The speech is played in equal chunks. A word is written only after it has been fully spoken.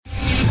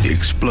The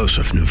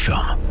explosive new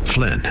film,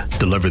 Flynn,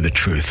 deliver the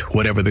truth,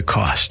 whatever the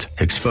cost,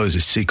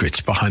 exposes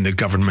secrets behind the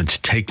government's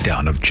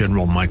takedown of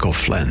General Michael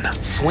Flynn.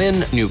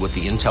 Flynn knew what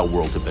the intel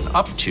world had been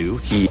up to.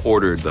 He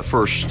ordered the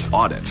first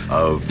audit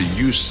of the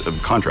use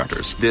of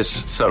contractors.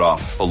 This set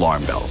off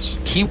alarm bells.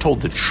 He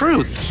told the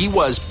truth. He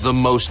was the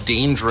most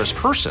dangerous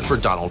person for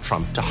Donald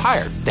Trump to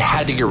hire. They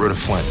had to get rid of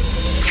Flynn.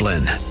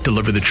 Flynn,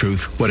 deliver the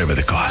truth, whatever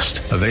the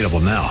cost. Available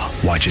now.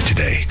 Watch it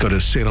today. Go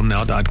to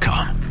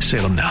salemnow.com.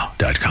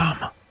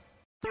 salemnow.com.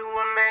 You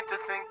were made to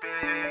think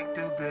big,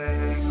 too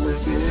big,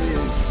 big.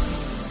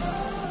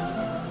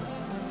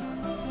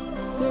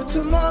 But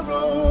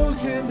tomorrow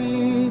can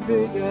be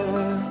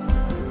bigger.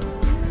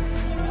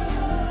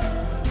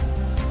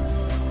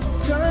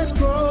 Just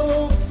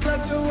grow,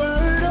 let the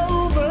word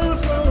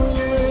overflow,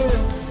 yeah.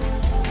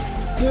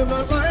 Live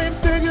a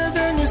life bigger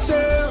than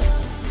yourself.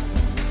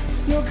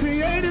 You're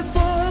created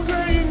for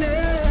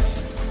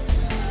greatness.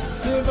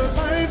 Live a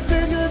life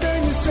bigger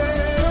than yourself.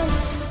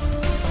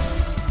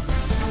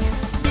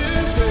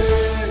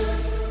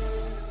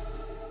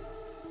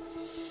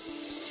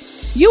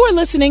 You are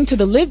listening to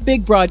the Live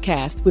Big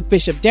broadcast with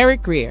Bishop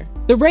Derek Grier,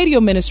 the radio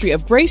ministry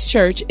of Grace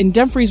Church in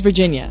Dumfries,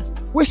 Virginia.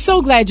 We're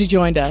so glad you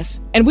joined us,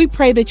 and we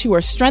pray that you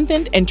are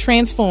strengthened and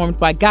transformed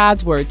by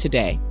God's word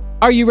today.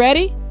 Are you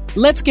ready?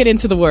 Let's get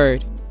into the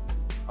word.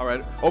 All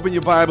right, open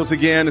your Bibles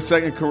again to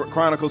 2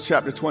 Chronicles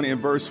chapter 20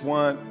 and verse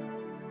 1.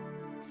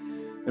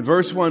 And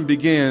verse 1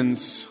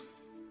 begins,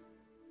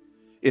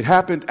 it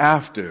happened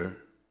after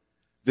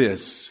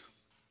this.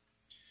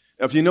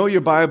 Now, if you know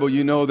your Bible,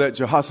 you know that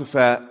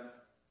Jehoshaphat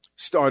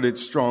started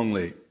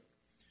strongly.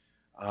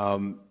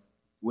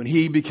 When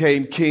he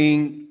became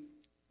king,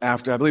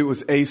 after I believe it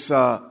was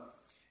Asa,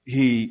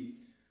 he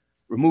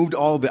removed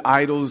all the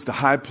idols, the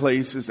high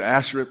places, the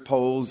Asherah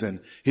poles, and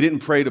he didn't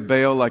pray to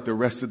Baal like the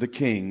rest of the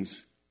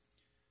kings.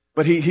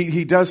 But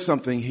he does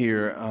something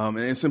here, and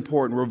it's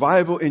important.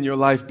 Revival in your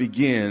life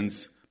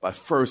begins by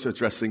first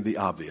addressing the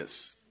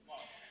obvious.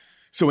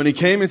 So when he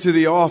came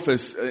into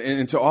office,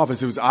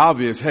 it was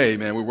obvious, hey,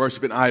 man, we're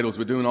worshiping idols.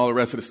 We're doing all the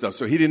rest of the stuff.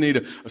 So he didn't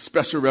need a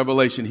special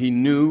revelation. He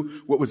knew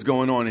what was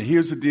going on. And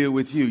here's the deal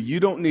with you.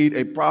 You don't need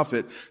a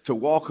prophet to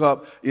walk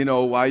up,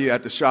 while you're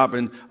at the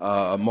shopping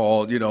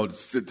mall,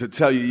 to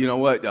tell you,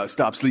 what,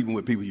 stop sleeping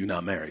with people you're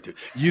not married to.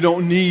 You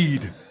don't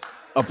need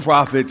a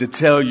prophet to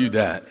tell you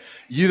that.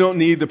 You don't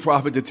need the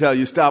prophet to tell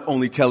you, stop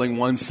only telling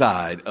one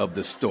side of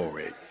the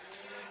story.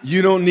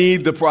 You don't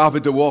need the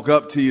prophet to walk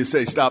up to you and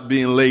say, stop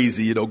being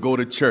lazy, go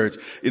to church.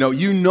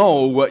 You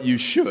know what you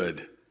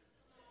should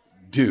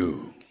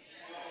do.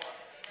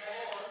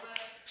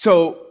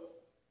 So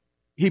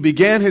he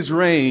began his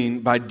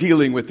reign by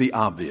dealing with the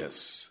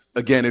obvious.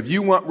 Again, if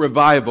you want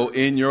revival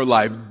in your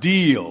life,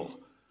 deal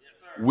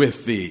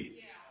with the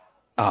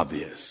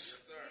obvious.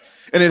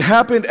 And it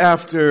happened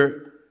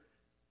after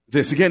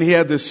this. Again, he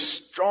had this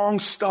strong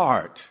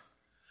start,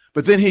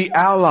 but then he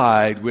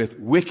allied with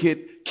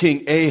wicked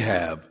King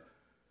Ahab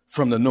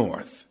from the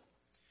north.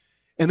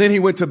 And then he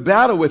went to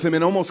battle with him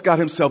and almost got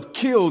himself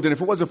killed. And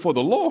if it wasn't for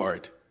the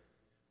Lord,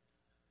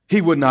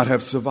 he would not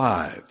have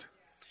survived.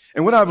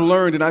 And what I've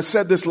learned, and I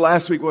said this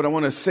last week, but I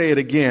want to say it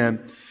again,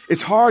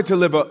 it's hard to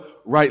live a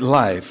right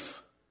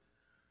life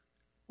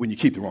when you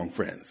keep the wrong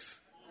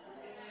friends.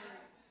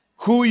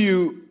 Who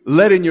you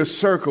let in your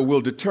circle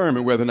will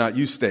determine whether or not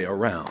you stay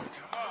around.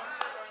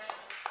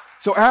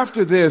 So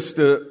after this,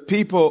 the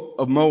people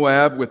of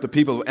Moab with the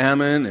people of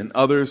Ammon and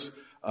others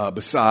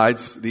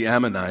besides the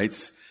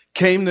Ammonites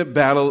came to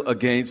battle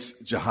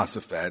against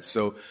Jehoshaphat.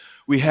 So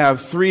we have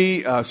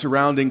three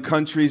surrounding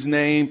countries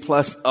named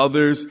plus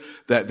others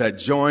that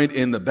joined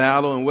in the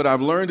battle. And what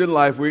I've learned in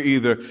life, we're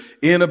either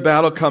in a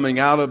battle, coming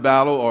out of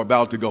battle, or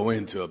about to go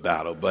into a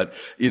battle. But,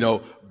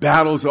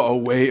 battles are a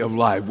way of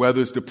life,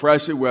 whether it's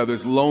depression, whether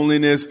it's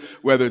loneliness,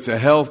 whether it's a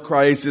health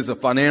crisis, a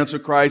financial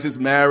crisis,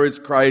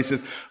 marriage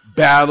crisis.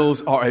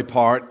 Battles are a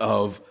part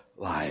of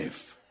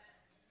life.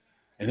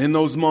 And in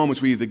those moments,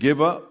 we either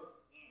give up,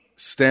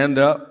 stand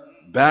up,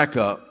 back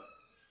up,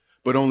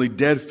 but only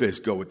dead fish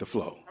go with the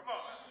flow.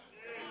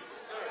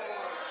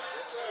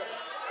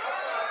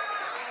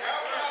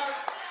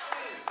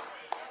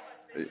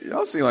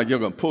 Y'all seem like you're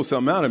going to pull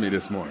something out of me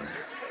this morning.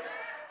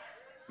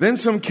 Then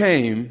some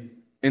came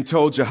and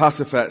told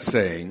Jehoshaphat,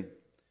 saying,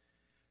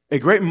 a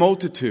great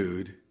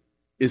multitude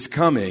is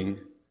coming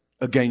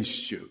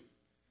against you.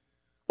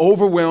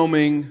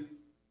 Overwhelming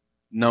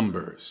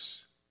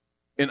numbers.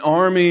 An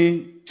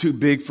army too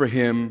big for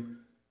him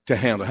to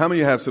handle. How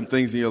many of you have some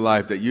things in your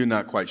life that you're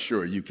not quite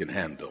sure you can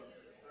handle?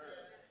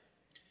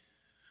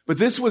 But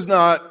this was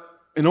not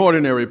an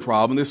ordinary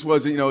problem. This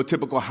wasn't, a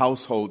typical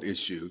household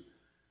issue.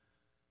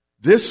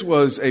 This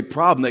was a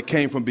problem that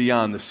came from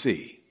beyond the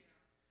sea.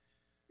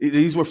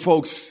 These were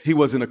folks he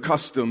wasn't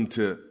accustomed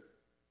to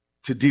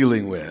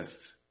dealing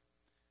with.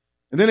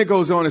 And then it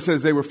goes on and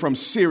says they were from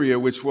Syria,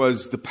 which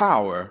was the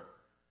power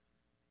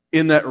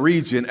in that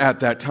region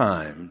at that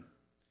time.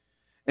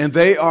 And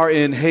they are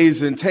in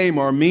Hazan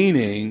Tamar,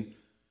 meaning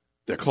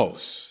they're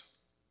close.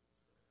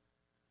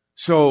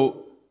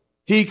 So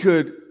he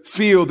could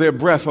feel their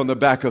breath on the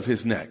back of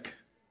his neck.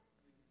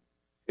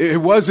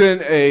 It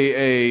wasn't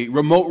a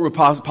remote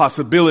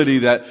possibility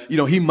that,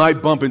 he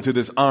might bump into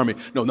this army.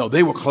 No,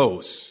 they were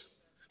close.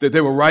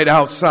 They were right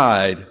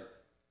outside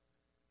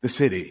the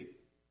city.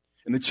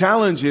 And the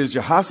challenge is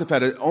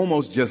Jehoshaphat had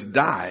almost just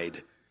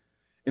died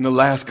in the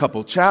last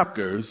couple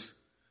chapters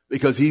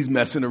because he's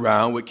messing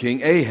around with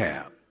King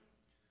Ahab.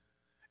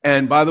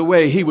 And by the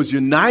way, he was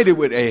united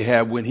with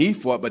Ahab when he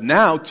fought, but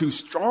now two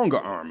stronger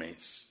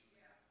armies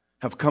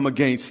have come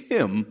against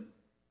him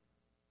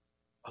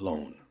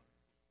alone.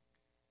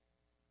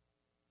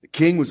 The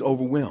king was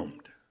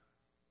overwhelmed.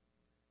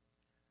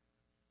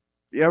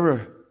 You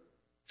ever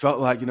felt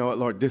like, you know what,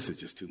 Lord, this is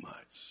just too much?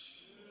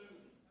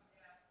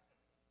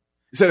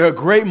 He said a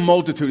great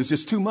multitude is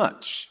just too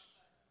much.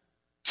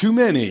 Too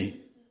many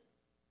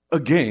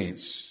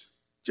against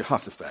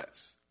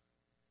Jehoshaphat's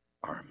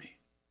army.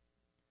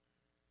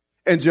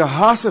 And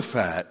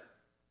Jehoshaphat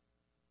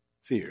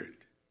feared.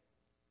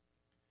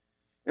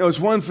 It's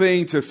one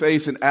thing to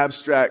face an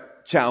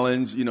abstract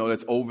challenge,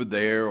 that's over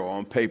there or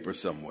on paper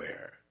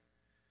somewhere.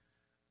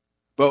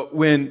 But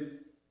when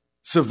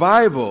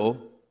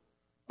survival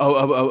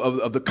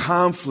of the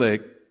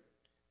conflict,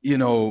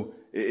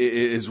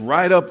 is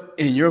right up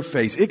in your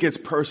face, it gets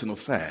personal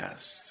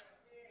fast.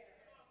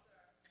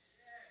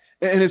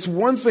 And it's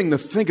one thing to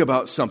think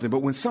about something, but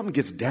when something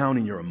gets down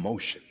in your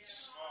emotions,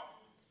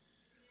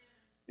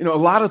 a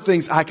lot of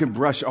things I can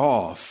brush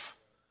off,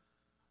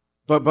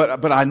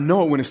 but I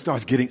know it when it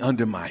starts getting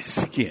under my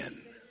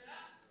skin.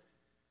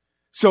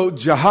 So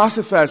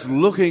Jehoshaphat's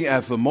looking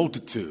at the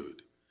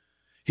multitude.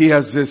 He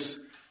has this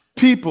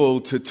people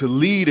to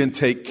lead and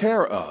take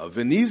care of.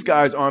 And these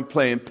guys aren't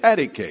playing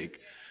patty cake.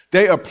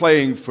 They are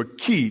playing for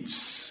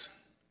keeps.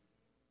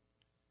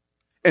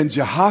 And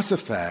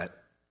Jehoshaphat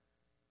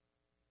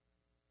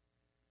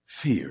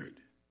feared.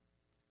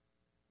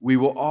 We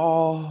will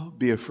all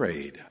be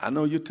afraid. I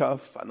know you're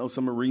tough. I know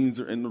some Marines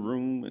are in the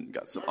room and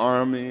got some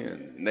Army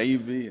and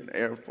Navy and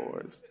Air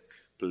Force,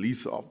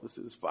 police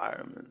officers,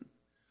 firemen.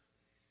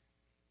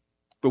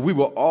 But we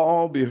will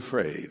all be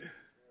afraid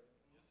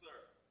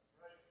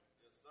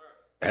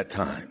at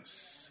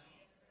times.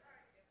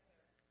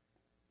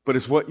 But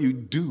it's what you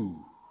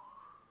do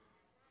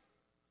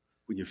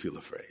when you feel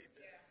afraid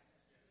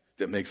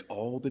that makes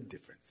all the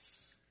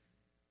difference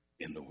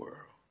in the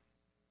world.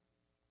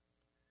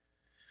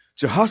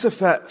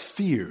 Jehoshaphat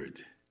feared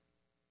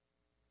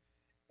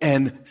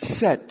and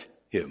set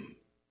himself.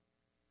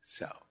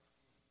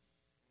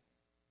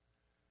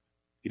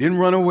 He didn't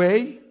run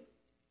away.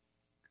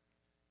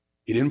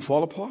 He didn't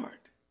fall apart.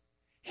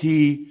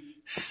 He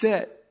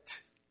set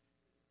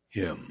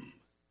himself.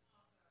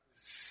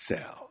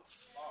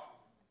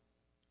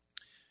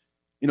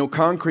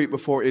 Concrete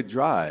before it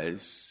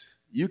dries,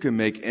 you can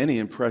make any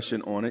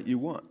impression on it you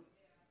want.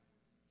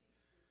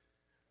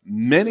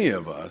 Many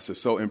of us are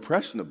so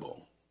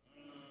impressionable,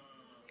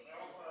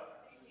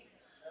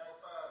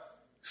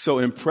 so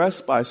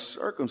impressed by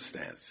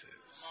circumstances,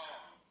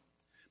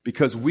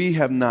 because we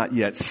have not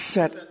yet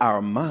set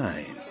our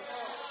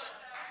minds.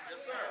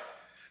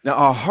 Now,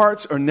 our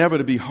hearts are never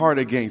to be hard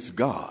against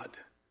God,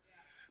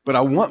 but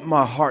I want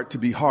my heart to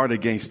be hard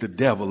against the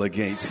devil,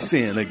 against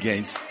sin,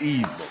 against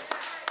evil.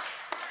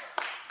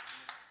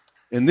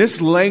 And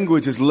this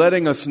language is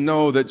letting us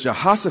know that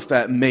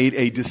Jehoshaphat made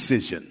a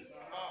decision.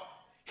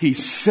 He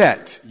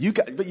set. You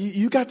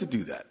got to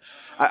do that.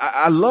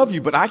 I love you,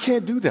 but I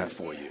can't do that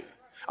for you.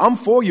 I'm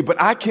for you, but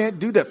I can't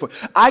do that for you.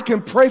 I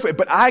can pray for you,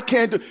 but I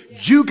can't do.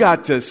 You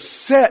got to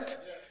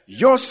set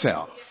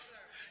yourself.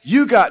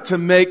 You got to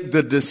make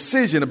the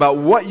decision about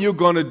what you're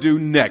going to do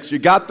next. You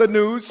got the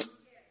news.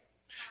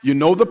 You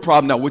know the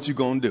problem. Now what you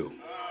going to do?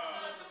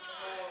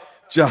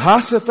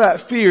 Jehoshaphat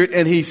feared,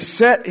 and he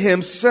set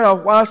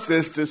himself, watch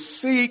this, to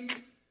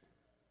seek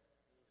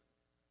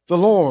the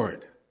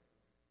Lord,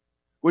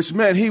 which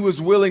meant he was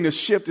willing to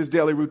shift his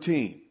daily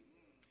routine.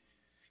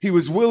 He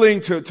was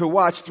willing to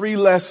watch 3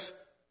 less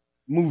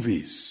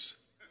movies.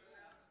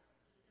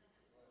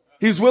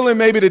 He's willing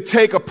maybe to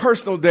take a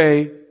personal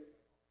day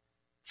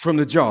from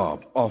the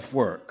job, off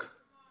work.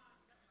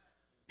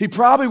 He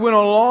probably went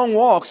on long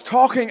walks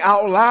talking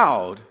out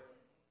loud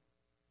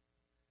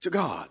to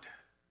God.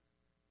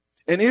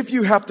 And if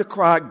you have to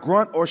cry,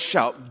 grunt, or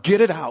shout,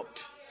 get it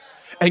out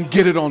and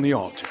get it on the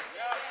altar.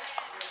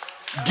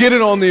 Get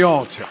it on the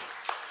altar.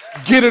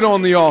 Get it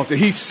on the altar.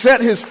 He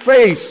set his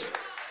face.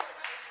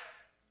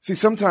 See,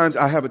 sometimes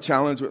I have a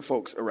challenge with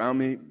folks around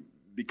me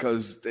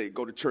because they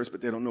go to church,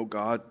 but they don't know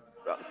God.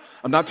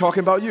 I'm not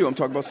talking about you. I'm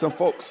talking about some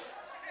folks.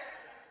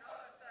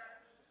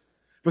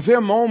 But there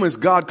are moments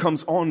God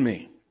comes on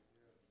me.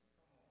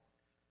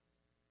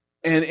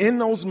 And in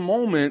those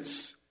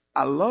moments,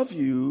 I love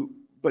you,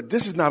 but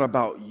this is not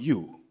about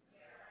you.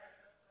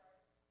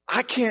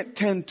 I can't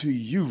tend to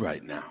you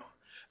right now.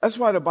 That's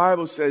why the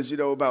Bible says,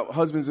 about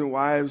husbands and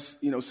wives,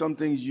 some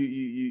things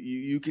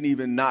you can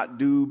even not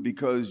do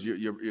because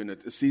you're in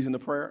a season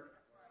of prayer.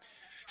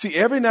 See,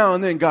 every now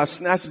and then God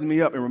snatches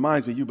me up and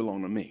reminds me you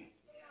belong to me.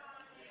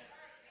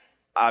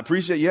 I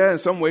appreciate, in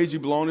some ways you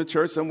belong to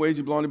church, some ways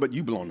you belong to, but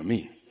you belong to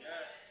me.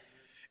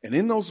 And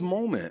in those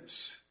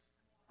moments,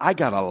 I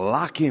got to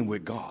lock in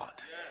with God.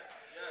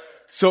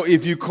 So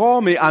if you call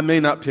me, I may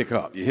not pick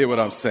up. You hear what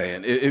I'm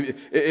saying?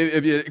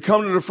 If you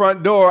come to the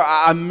front door,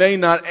 I may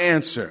not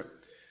answer.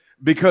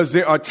 Because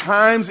there are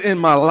times in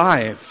my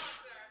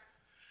life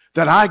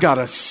that I got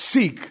to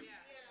seek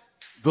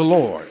the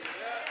Lord.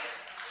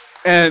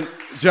 And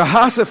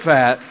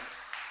Jehoshaphat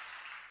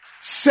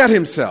set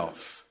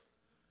himself,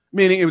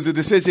 meaning it was a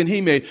decision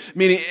he made,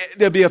 meaning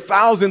there'll be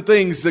 1,000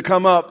 things to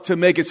come up to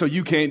make it so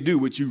you can't do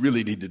what you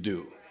really need to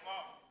do.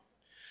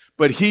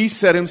 But he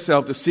set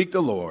himself to seek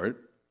the Lord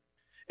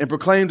and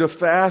proclaimed a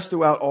fast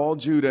throughout all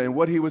Judah. And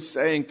what he was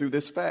saying through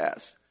this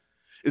fast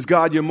is,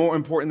 God, you're more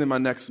important than my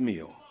next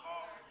meal.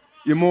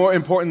 You're more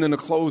important than the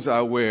clothes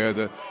I wear,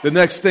 the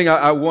next thing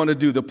I want to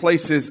do, the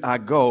places I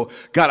go.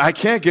 God, I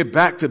can't get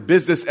back to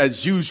business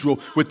as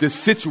usual with this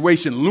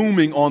situation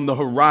looming on the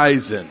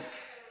horizon.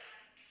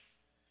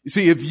 You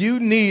see, if you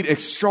need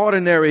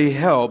extraordinary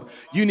help,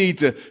 you need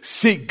to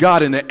seek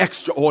God in an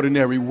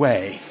extraordinary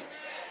way.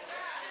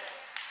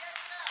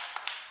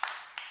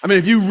 I mean,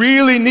 if you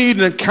really need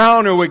an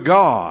encounter with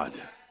God,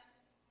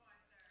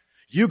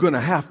 you're going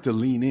to have to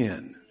lean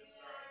in.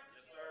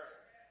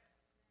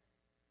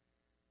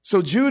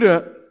 So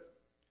Judah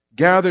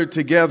gathered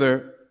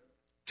together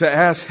to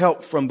ask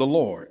help from the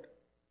Lord.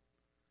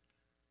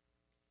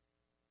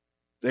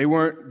 They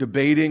weren't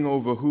debating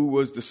over who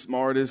was the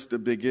smartest, the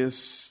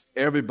biggest.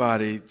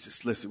 Everybody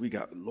just, listen, we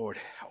got the Lord,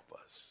 help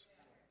us.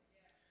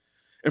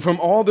 And from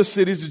all the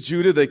cities of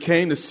Judah, they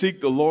came to seek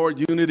the Lord.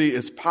 Unity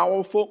is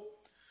powerful,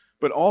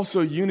 but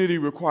also unity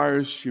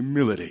requires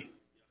humility.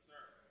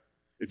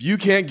 If you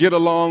can't get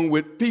along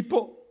with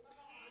people,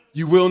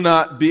 you will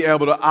not be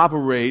able to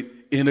operate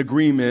in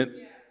agreement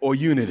or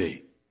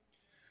unity.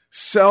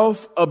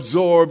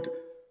 Self-absorbed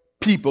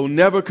people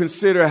never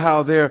consider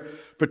how their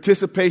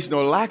participation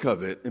or lack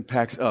of it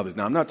impacts others.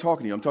 Now, I'm not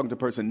talking to you. I'm talking to the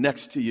person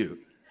next to you.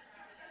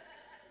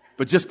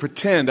 But just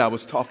pretend I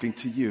was talking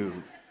to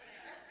you.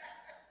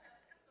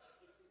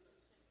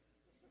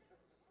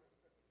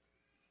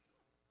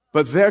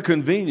 But their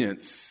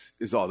convenience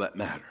is all that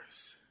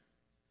matters.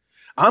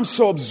 I'm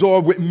so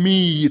absorbed with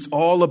me. It's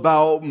all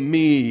about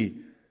me.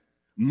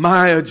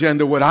 My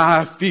agenda, what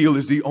I feel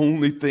is the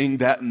only thing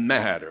that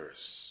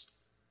matters.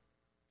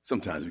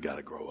 Sometimes we got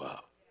to grow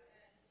up.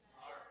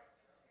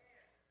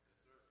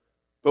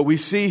 But we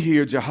see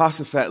here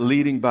Jehoshaphat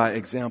leading by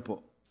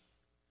example.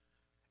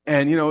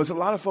 And, it's a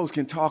lot of folks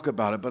can talk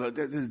about it, but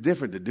it's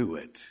different to do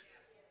it.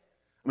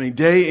 I mean,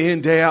 day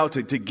in, day out,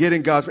 to get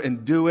in God's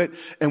and do it.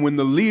 And when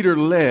the leader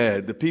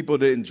led, the people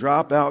didn't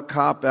drop out,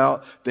 cop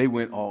out. They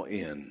went all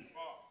in.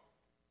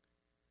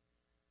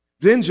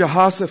 Then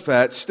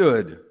Jehoshaphat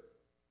stood.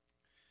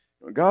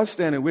 When God's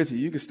standing with you,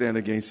 you can stand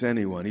against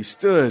anyone. He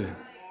stood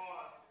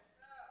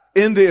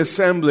in the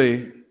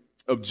assembly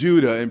of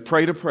Judah and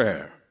prayed a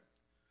prayer.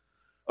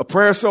 A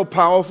prayer so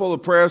powerful, a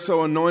prayer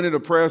so anointed, a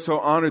prayer so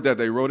honored that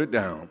they wrote it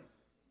down.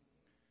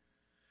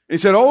 He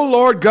said, "O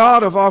Lord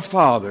God of our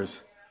fathers,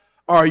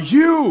 are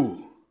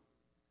you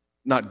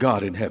not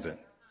God in heaven?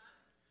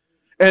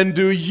 And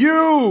do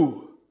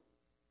you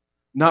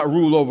not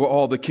rule over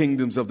all the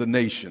kingdoms of the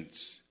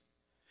nations?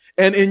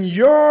 And in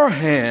your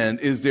hand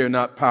is there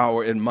not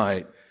power and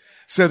might,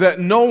 so that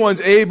no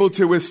one's able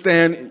to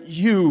withstand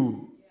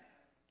you?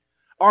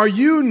 Are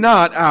you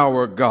not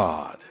our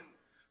God,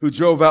 who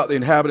drove out the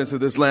inhabitants of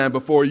this land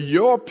before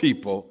your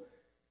people,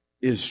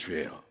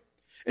 Israel,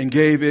 and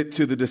gave it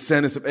to the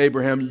descendants of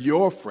Abraham,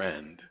 your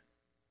friend,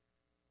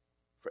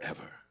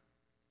 forever?"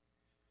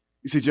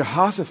 You see,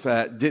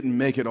 Jehoshaphat didn't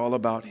make it all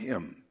about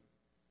him.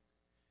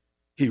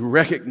 He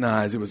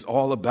recognized it was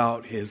all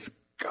about his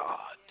God.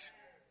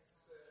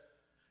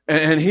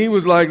 And he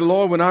was like,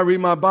 "Lord, when I read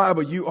my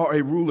Bible, you are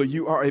a ruler,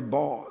 you are a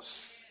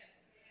boss.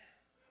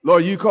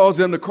 Lord, you caused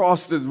them to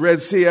cross the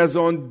Red Sea as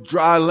on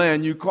dry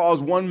land. You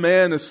caused one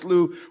man to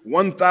slew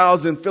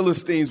 1,000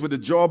 Philistines with the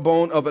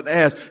jawbone of an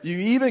ass. You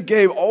even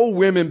gave old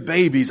women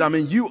babies. I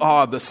mean, you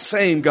are the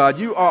same God.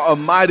 You are a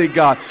mighty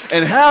God.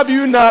 And have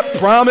you not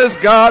promised,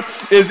 God,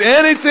 is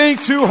anything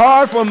too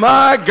hard for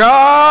my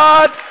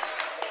God?"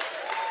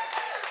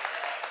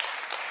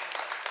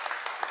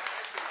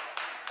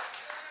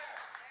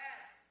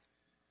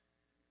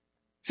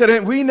 He said,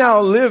 "And we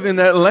now live in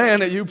that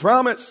land that you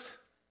promised,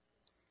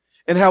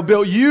 and have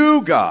built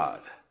you,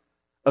 God,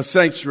 a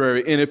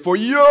sanctuary in it for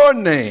your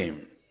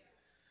name,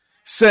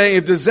 saying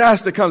if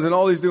disaster comes," and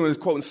all he's doing is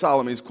quoting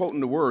Solomon, he's quoting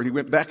the word. He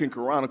went back in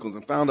Chronicles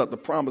and found out the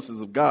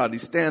promises of God.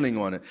 He's standing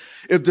on it.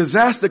 "If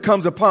disaster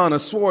comes upon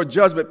us, sword,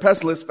 judgment,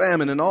 pestilence,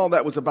 famine, and all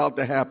that was about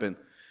to happen,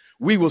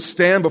 we will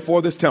stand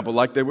before this temple,"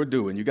 like they were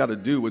doing. You got to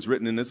do what's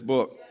written in this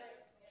book.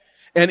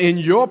 "And in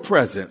your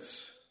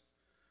presence,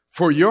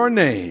 for your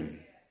name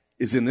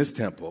is in this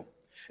temple,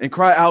 and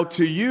cry out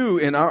to you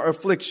in our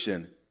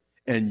affliction,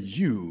 and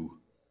you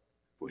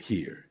will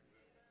hear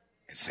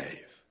and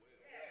save."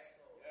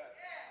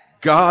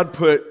 God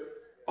put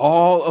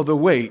all of the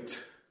weight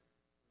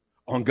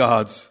on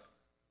God's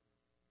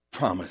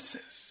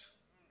promises.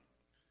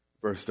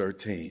 verse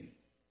 13.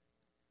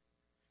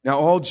 Now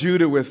all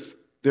Judah with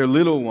their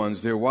little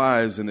ones, their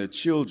wives, and their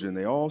children,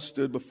 they all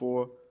stood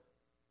before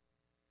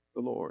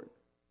the Lord.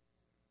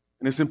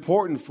 And it's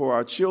important for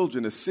our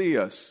children to see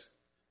us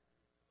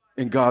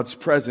in God's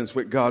presence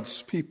with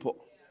God's people.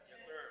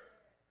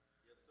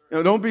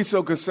 Don't be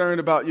so concerned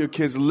about your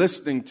kids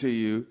listening to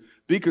you.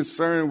 Be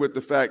concerned with the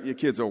fact your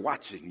kids are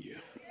watching you.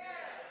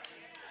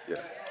 Yeah.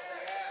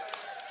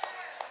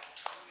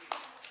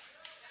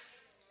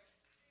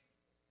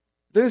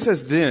 Then it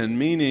says then,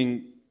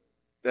 meaning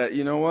that,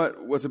 you know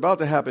what? What's about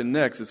to happen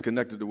next is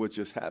connected to what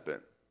just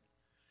happened.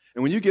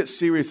 And when you get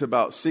serious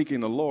about seeking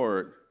the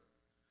Lord,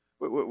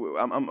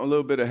 I'm a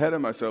little bit ahead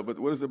of myself, but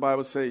what does the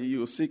Bible say?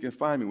 You will seek and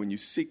find me when you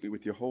seek me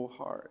with your whole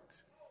heart.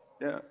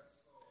 Yeah.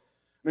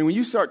 I mean, when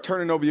you start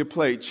turning over your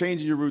plate,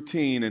 changing your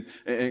routine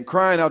and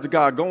crying out to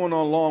God, going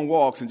on long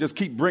walks and just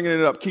keep bringing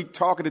it up, keep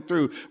talking it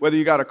through, whether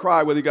you got to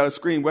cry, whether you got to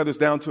scream, whether it's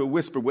down to a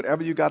whisper,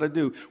 whatever you got to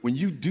do, when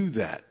you do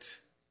that,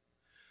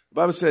 the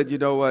Bible said, you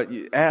know what,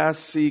 you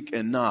ask, seek,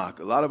 and knock.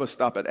 A lot of us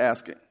stop at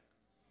asking.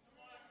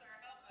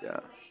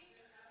 Yeah.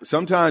 But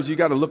sometimes you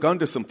got to look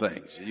under some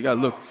things. You got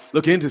to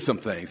look into some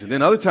things. And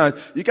then other times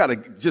you got to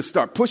just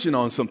start pushing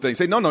on some things.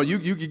 Say, no,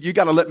 you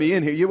got to let me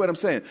in here. You hear what I'm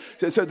saying?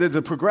 So there's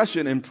a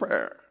progression in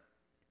prayer.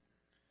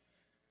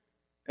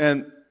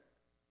 And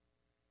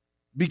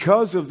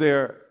because of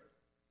their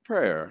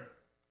prayer,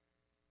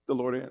 the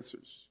Lord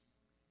answers.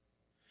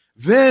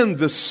 Then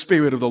the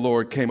Spirit of the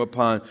Lord came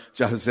upon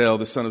Jahaziel,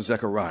 the son of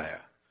Zechariah,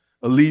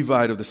 a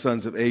Levite of the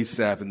sons of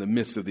Asaph, in the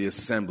midst of the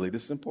assembly.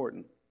 This is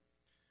important.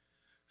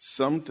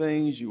 Some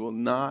things you will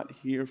not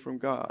hear from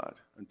God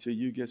until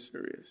you get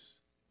serious,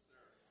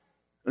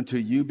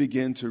 until you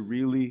begin to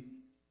really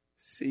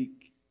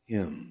seek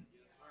Him.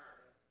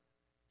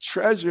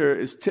 Treasure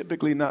is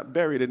typically not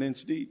buried an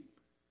inch deep.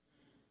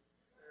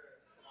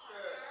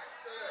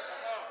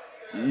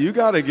 You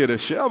got to get a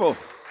shovel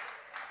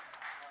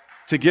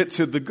to get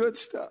to the good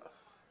stuff.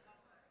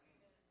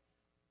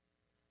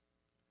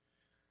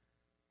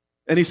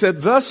 And he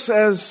said, thus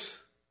says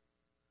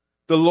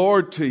the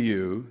Lord to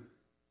you,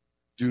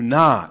 do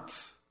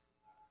not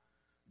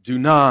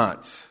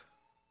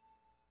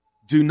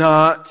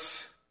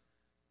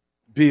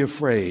be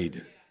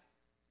afraid.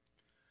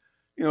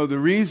 You know, the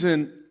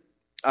reason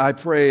I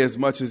pray as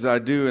much as I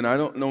do, and I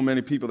don't know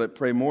many people that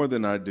pray more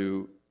than I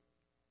do,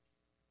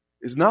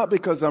 is not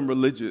because I'm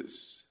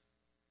religious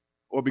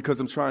or because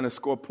I'm trying to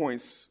score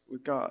points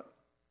with God.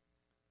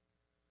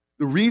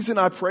 The reason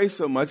I pray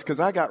so much is because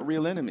I got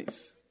real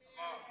enemies.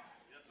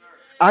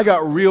 I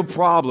got real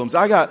problems.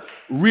 I got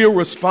real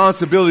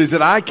responsibilities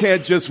that I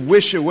can't just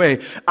wish away.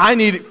 I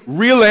need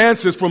real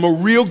answers from a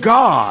real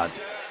God.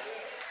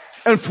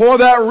 And for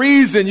that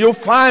reason, you'll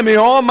find me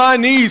on my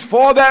knees.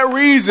 For that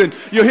reason,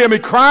 you'll hear me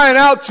crying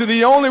out to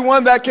the only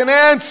one that can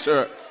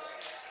answer.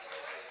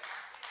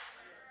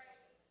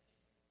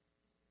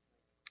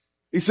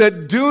 He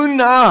said, do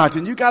not,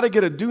 and you got to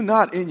get a do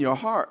not in your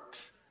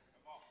heart.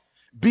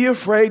 Be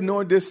afraid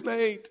nor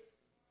dismayed.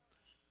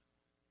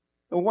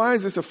 Now, why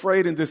is this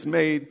afraid and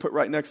dismayed put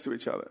right next to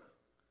each other?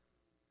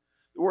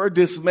 The word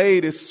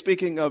dismayed is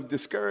speaking of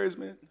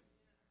discouragement.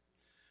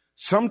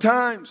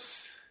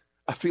 Sometimes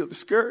I feel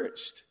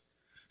discouraged.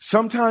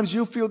 Sometimes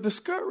you feel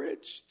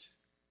discouraged.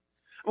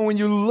 And when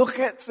you look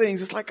at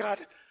things, it's like, God,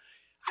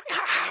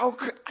 come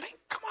on.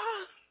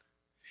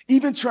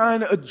 Even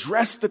trying to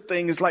address the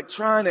thing is like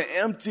trying to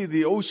empty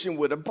the ocean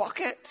with a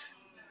bucket.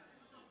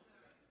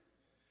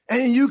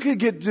 And you could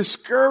get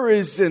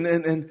discouraged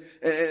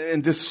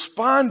and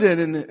despondent.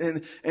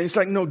 And it's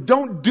like, no,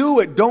 don't do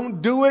it.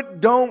 Don't do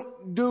it.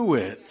 Don't do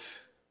it.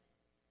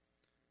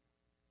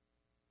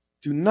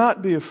 Do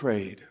not be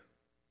afraid,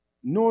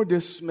 nor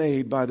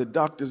dismayed by the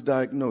doctor's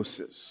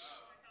diagnosis.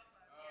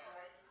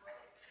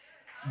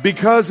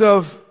 Because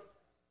of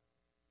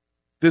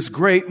this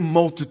great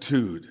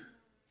multitude.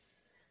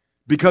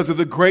 Because of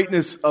the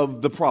greatness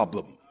of the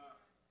problem.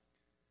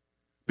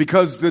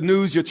 Because the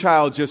news your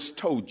child just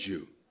told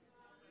you.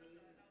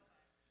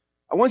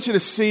 I want you to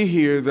see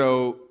here,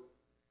 though,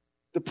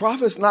 the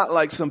prophet's not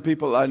like some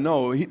people I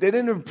know. They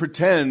didn't even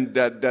pretend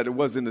that it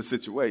wasn't a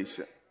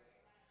situation.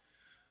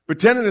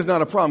 Pretending is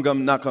not a problem.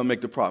 I'm not going to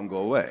make the problem go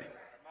away.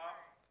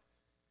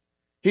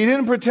 He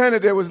didn't pretend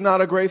that there was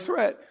not a great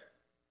threat.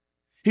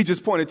 He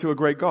just pointed to a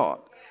great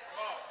God.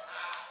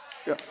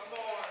 Yeah.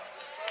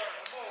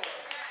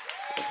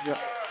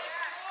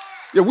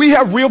 Yeah, we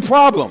have real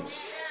problems,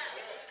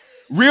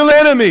 real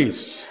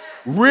enemies,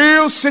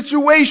 real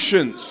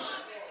situations.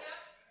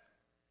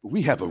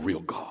 We have a real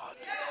God.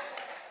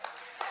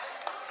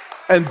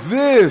 And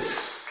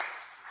this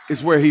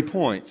is where he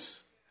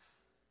points.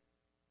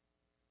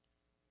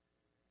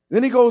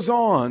 Then he goes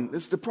on.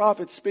 This is the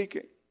prophet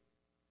speaking.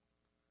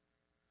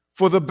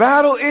 For the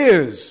battle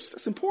is,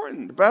 that's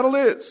important. The battle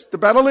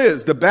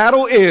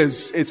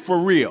is, it's for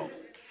real.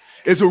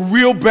 It's a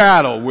real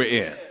battle we're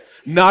in.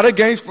 Not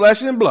against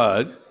flesh and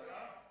blood,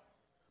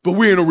 but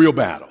we're in a real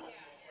battle.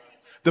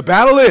 The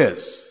battle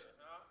is,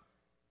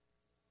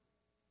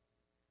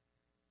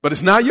 but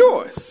it's not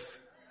yours.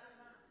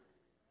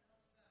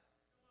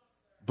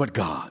 but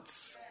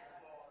God's.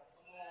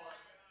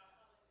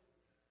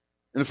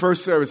 In the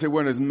first service, there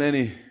weren't as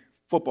many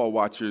football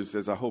watchers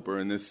as I hope are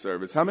in this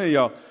service. How many of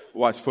y'all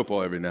watch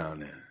football every now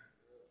and then?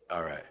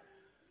 All right.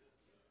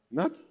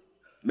 Not,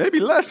 maybe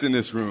less in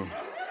this room.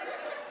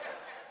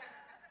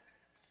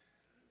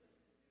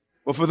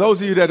 Well, for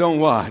those of you that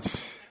don't watch,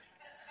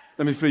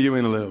 let me fill you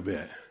in a little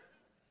bit.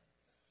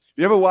 If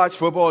you ever watch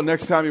football,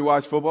 next time you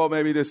watch football,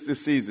 maybe this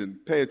season,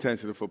 pay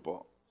attention to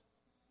football.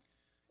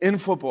 In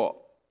football,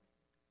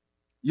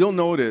 you'll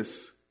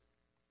notice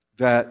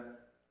that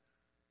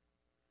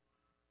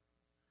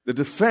the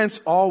defense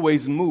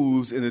always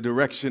moves in the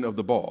direction of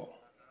the ball.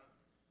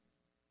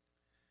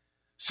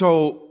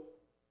 So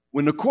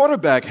when the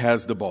quarterback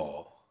has the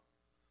ball,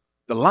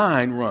 the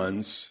line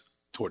runs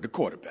toward the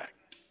quarterback.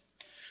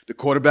 The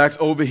quarterback's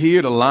over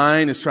here, the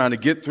line is trying to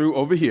get through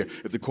over here.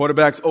 If the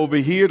quarterback's over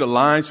here, the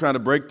line's trying to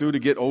break through to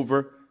get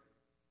over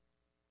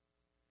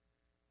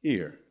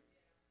here.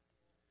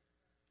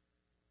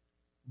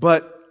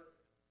 But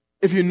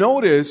if you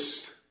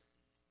notice,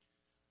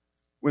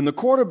 when the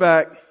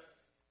quarterback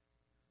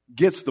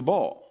gets the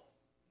ball,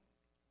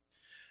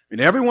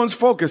 and everyone's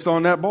focused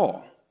on that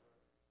ball,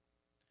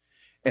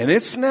 and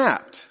it's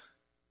snapped,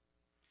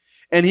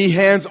 and he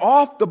hands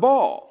off the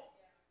ball,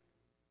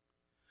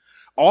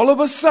 all of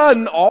a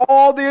sudden,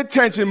 all the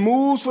attention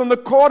moves from the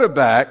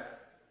quarterback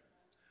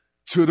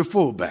to the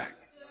fullback.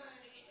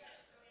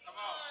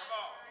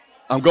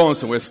 I'm going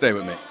somewhere. Stay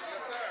with me.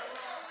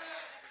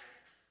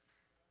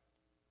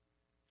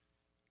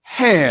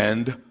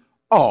 Hand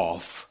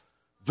off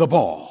the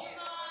ball.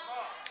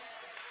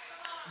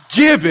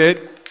 Give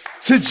it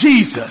to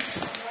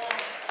Jesus.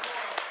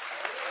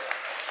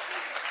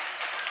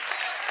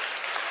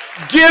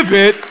 Give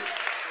it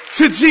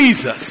to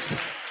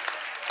Jesus.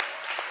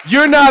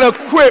 You're not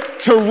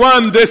equipped to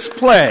run this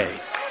play.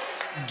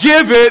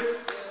 Give it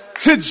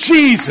to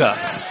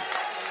Jesus.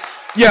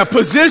 Yeah,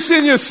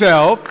 position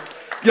yourself.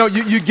 You know,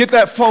 you get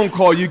that phone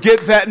call, you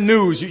get that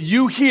news,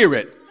 you hear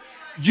it.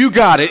 You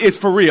got it. It's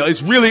for real.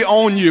 It's really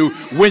on you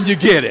when you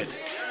get it.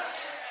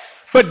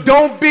 But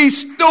don't be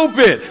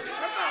stupid.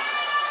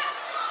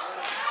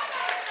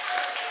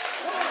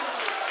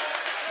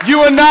 You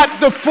are not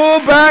the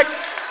fullback,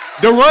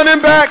 the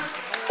running back,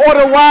 or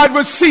the wide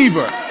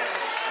receiver.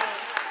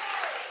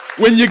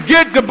 When you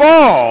get the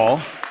ball,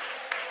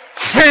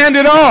 hand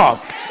it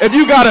off. If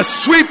you got to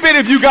sweep it,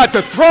 if you got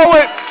to throw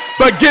it,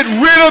 but get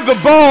rid of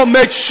the ball,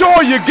 make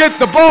sure you get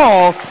the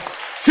ball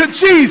to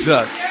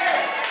Jesus.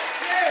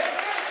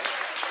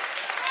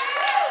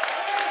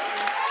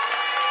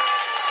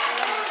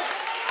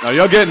 Now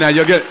you'll get it now,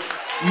 you'll get it.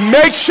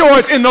 Make sure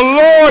it's in the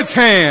Lord's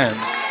hands.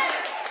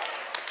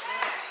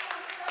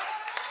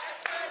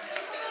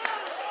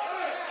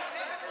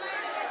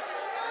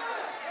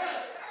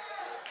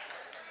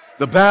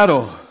 The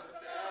battle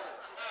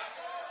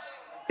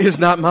is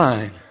not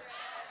mine.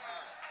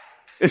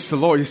 It's the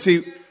Lord. You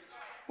see,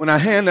 when I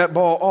hand that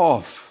ball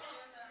off,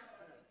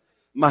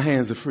 my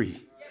hands are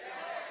free.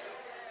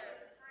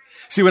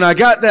 See, when I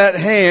got that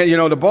hand,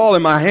 the ball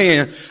in my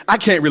hand, I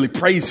can't really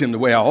praise him the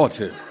way I ought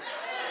to.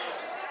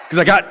 Because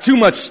I got too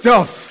much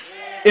stuff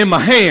in my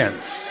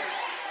hands.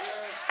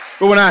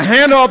 But when I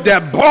hand off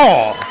that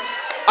ball,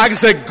 I can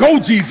say, go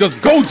Jesus,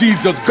 go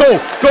Jesus, go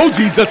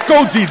Jesus,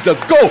 go Jesus,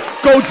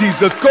 go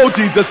Jesus, go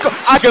Jesus, go.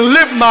 I can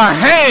lift my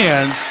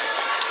hands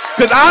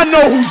because I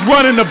know who's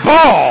running the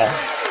ball.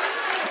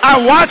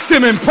 I watched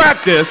him in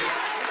practice.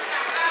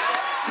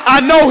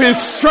 I know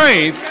his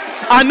strength.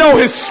 I know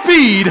his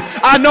speed.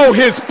 I know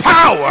his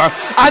power.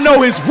 I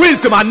know his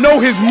wisdom. I know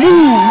his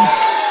moves.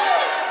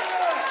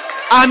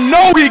 I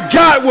know he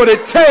got what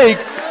it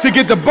takes to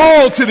get the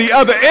ball to the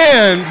other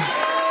end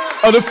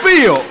of the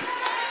field.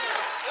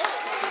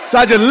 So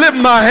I just lift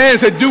my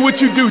hands and say, do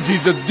what you do,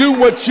 Jesus. Do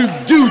what you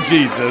do,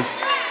 Jesus.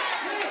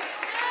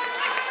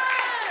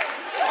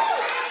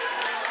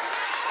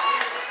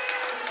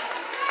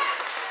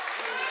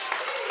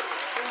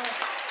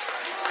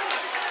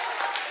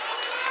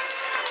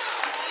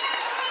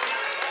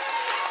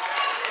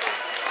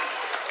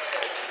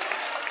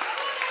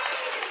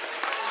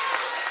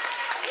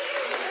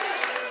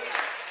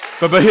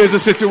 But here's the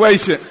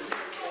situation.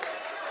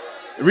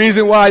 The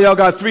reason why y'all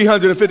got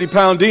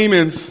 350-pound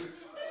demons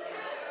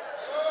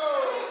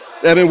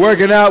that have been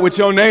working out with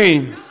your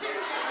name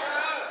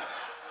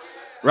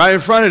right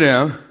in front of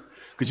them,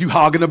 because you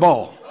hogging the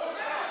ball.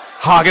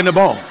 Hogging the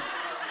ball.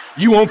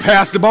 You won't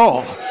pass the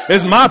ball.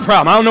 It's my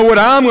problem. I don't know what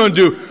I'm going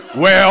to do.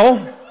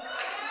 Well,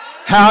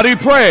 how do you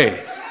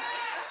pray?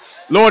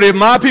 Lord, if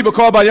my people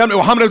call by your name,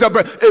 how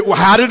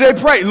do they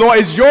pray? Lord,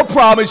 it's your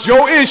problem, it's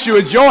your issue,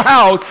 it's your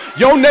house,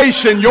 your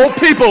nation, your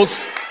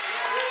people's,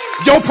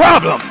 your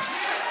problem.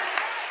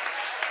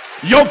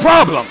 Your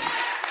problem.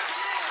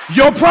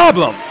 Your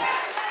problem.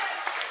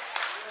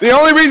 The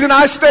only reason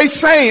I stay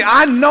sane,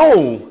 I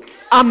know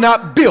I'm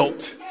not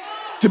built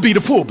to be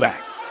the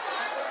fullback.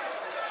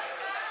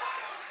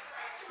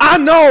 I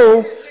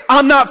know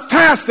I'm not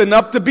fast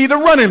enough to be the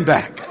running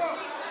back.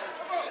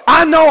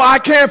 I know I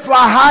can't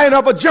fly high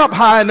enough or jump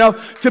high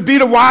enough to be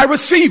the wide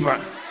receiver.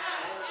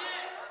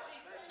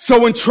 So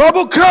when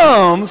trouble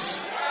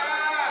comes,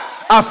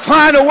 I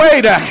find a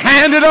way to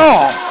hand it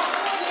off.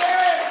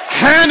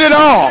 Hand it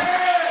off.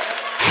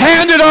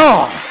 Hand it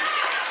off.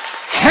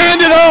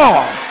 Hand it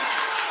off.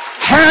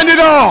 Hand it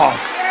off.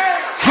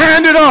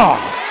 Hand it off.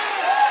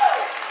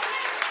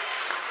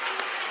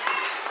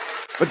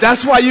 But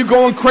that's why you're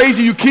going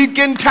crazy. You keep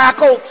getting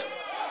tackled.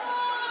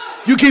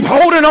 You keep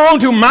holding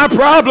on to my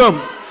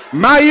problem,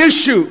 my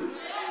issue.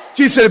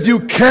 Jesus said, if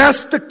you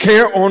cast the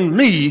care on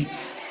me,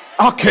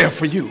 I'll care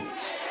for you.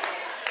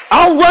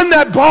 I'll run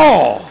that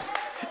ball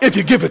if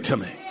you give it to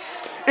me.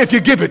 If you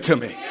give it to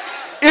me.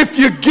 If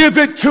you give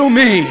it to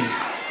me.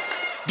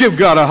 Give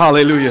God a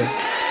hallelujah.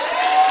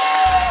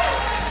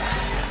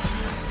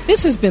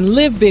 This has been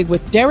Live Big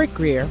with Derek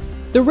Grier,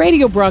 the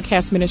radio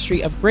broadcast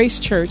ministry of Grace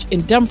Church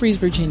in Dumfries,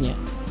 Virginia.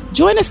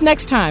 Join us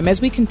next time as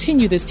we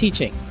continue this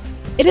teaching.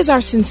 It is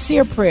our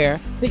sincere prayer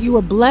that you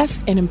are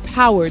blessed and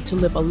empowered to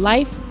live a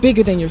life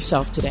bigger than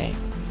yourself today.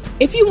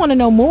 If you want to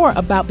know more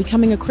about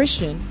becoming a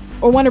Christian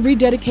or want to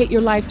rededicate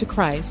your life to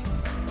Christ,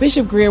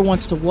 Bishop Grier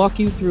wants to walk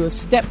you through a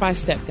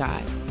step-by-step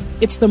guide.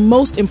 It's the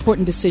most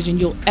important decision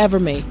you'll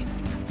ever make.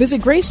 Visit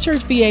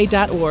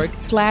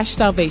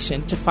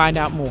gracechurchva.org/salvation to find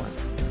out more.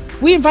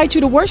 We invite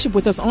you to worship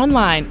with us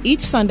online each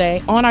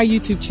Sunday on our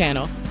YouTube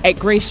channel at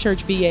Grace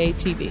Church VA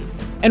TV.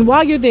 And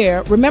while you're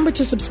there, remember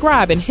to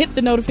subscribe and hit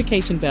the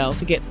notification bell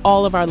to get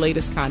all of our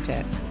latest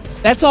content.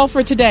 That's all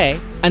for today.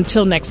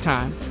 Until next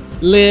time,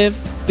 live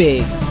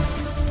big.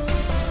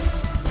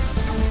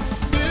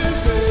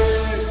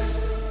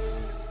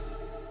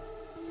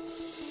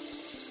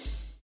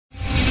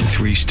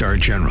 Three-star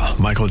General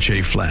Michael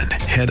J. Flynn,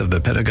 head of the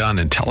Pentagon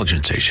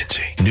Intelligence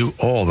Agency, knew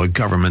all the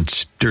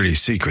government's dirty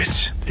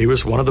secrets. He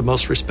was one of the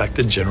most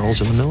respected generals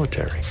in the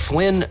military.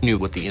 Flynn knew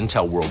what the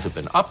intel world had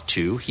been up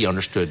to. He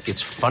understood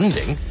its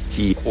funding.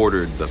 He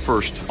ordered the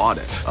first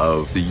audit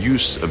of the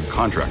use of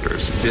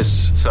contractors.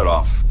 This set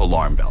off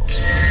alarm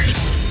bells.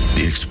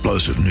 The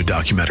explosive new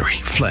documentary,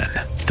 Flynn,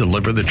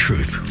 Deliver the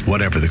Truth,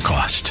 Whatever the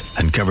Cost,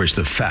 uncovers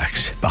the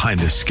facts behind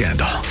this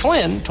scandal.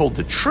 Flynn told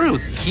the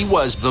truth. He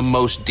was the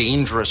most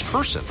dangerous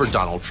person for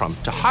Donald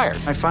Trump to hire.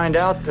 I find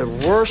out the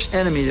worst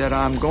enemy that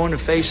I'm going to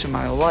face in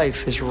my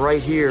life is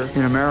right here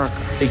in America.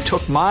 They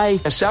took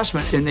my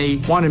assessment and they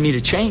wanted me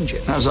to change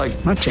it. And I was like,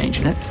 I'm not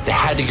changing it. They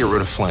had to get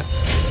rid of Flynn.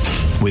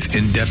 With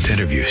in-depth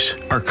interviews,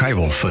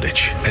 archival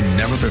footage, and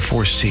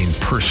never-before-seen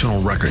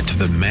personal records of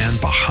the man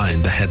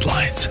behind the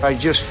headlines. I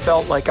just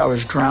felt like I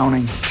was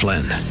drowning.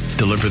 Flynn,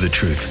 Deliver the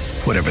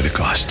Truth, Whatever the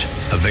Cost.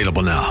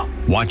 Available now.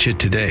 Watch it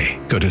today.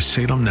 Go to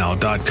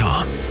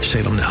salemnow.com.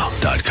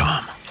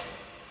 salemnow.com.